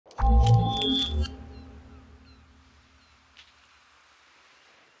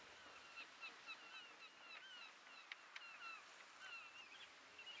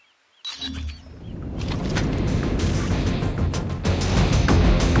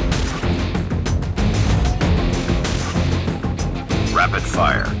rapid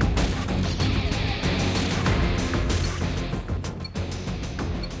fire.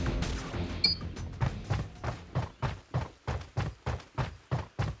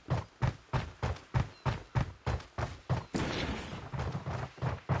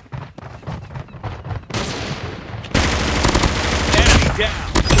 Enemy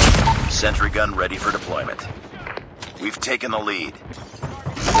down. Sentry gun ready for deployment. We've taken the lead.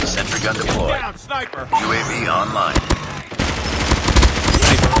 Sentry gun deployed. Down, sniper. UAV online.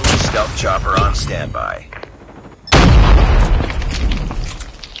 Stealth chopper on standby.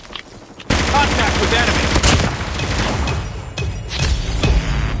 Contact with enemy.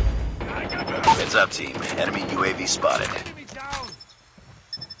 Heads up, team. Enemy UAV spotted.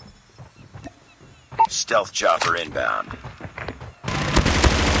 Stealth chopper inbound.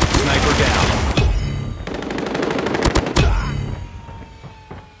 Sniper down.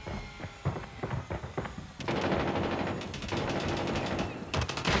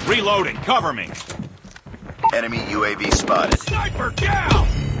 Reloading, cover me. Enemy UAV spotted. Sniper down!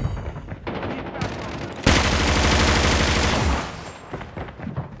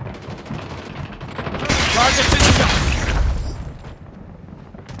 Targets in sight.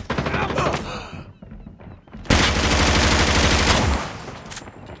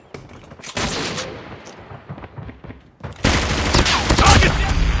 Target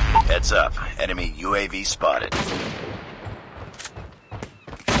down! Heads up. Enemy UAV spotted.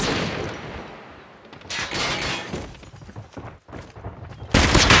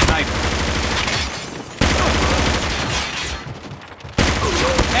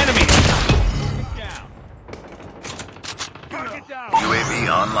 UAV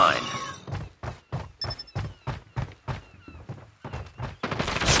online.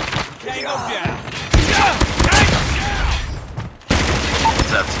 Tango down.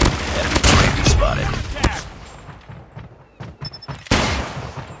 Heads up, team. Enemy UAV spotted.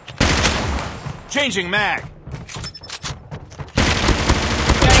 Changing mag.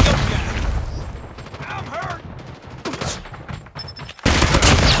 Tango down. I'm hurt.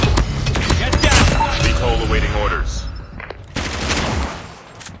 Get down. VTOL awaiting orders.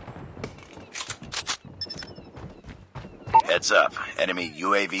 Heads up. Enemy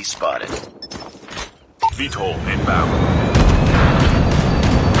UAV spotted. VTOL inbound.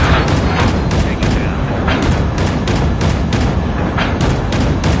 Take it down.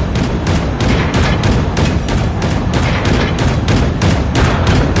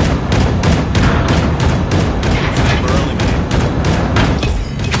 Sniper eliminated.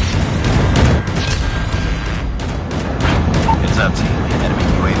 Heads up, team. Enemy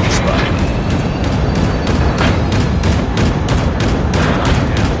UAV spotted.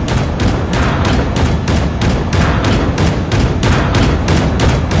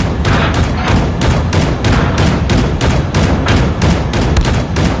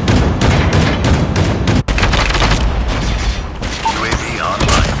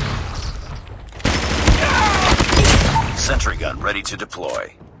 Sentry gun ready to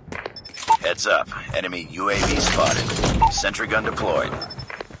deploy. Heads up. Enemy UAV spotted. Sentry gun deployed.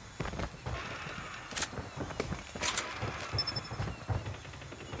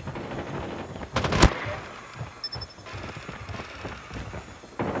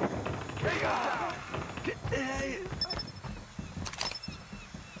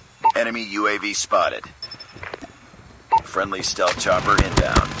 Enemy UAV spotted. Friendly stealth chopper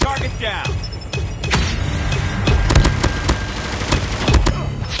inbound. Target down.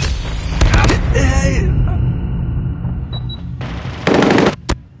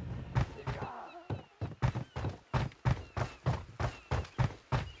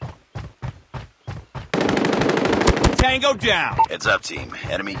 Tango down. Heads up, team.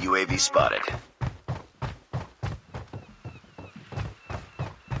 Enemy UAV spotted.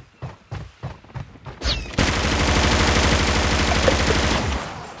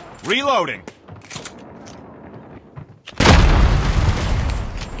 Reloading.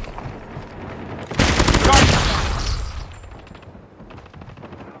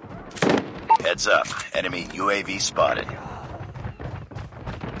 Heads up. Enemy UAV spotted.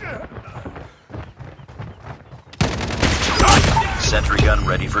 Sentry gun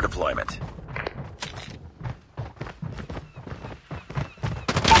ready for deployment.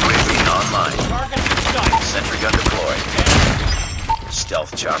 UAV online. Sentry gun deployed.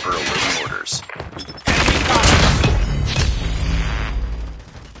 Stealth chopper awaiting orders.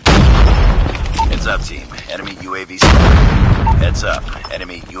 Heads up, team. Enemy UAV spotted. Heads up.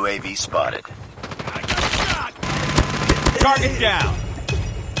 Enemy UAV spotted. Target down.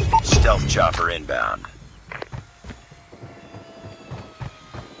 Stealth chopper inbound.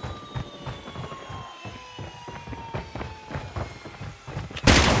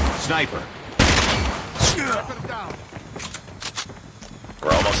 sniper.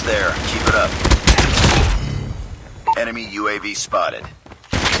 We're almost there. Keep it up. Enemy UAV spotted.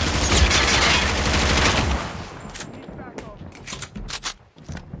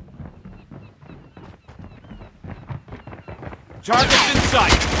 Target's in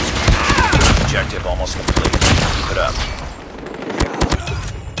sight. Objective almost complete. Keep it up.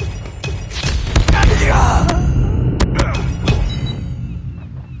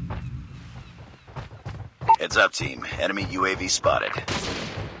 Heads up, team. Enemy UAV spotted.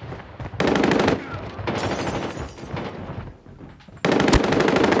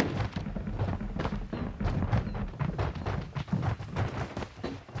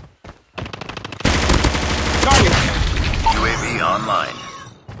 Target. UAV online.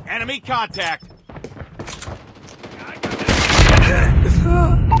 Enemy contact.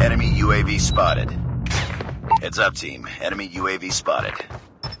 Enemy UAV spotted. Heads up, team. Enemy UAV spotted.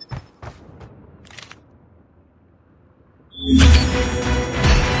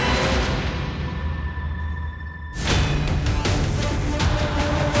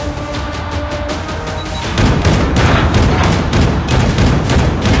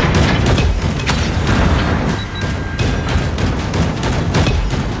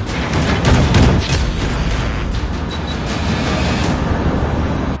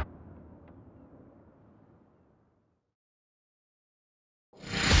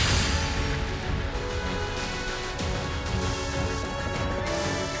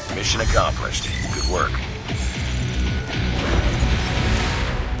 Mission accomplished. Good work.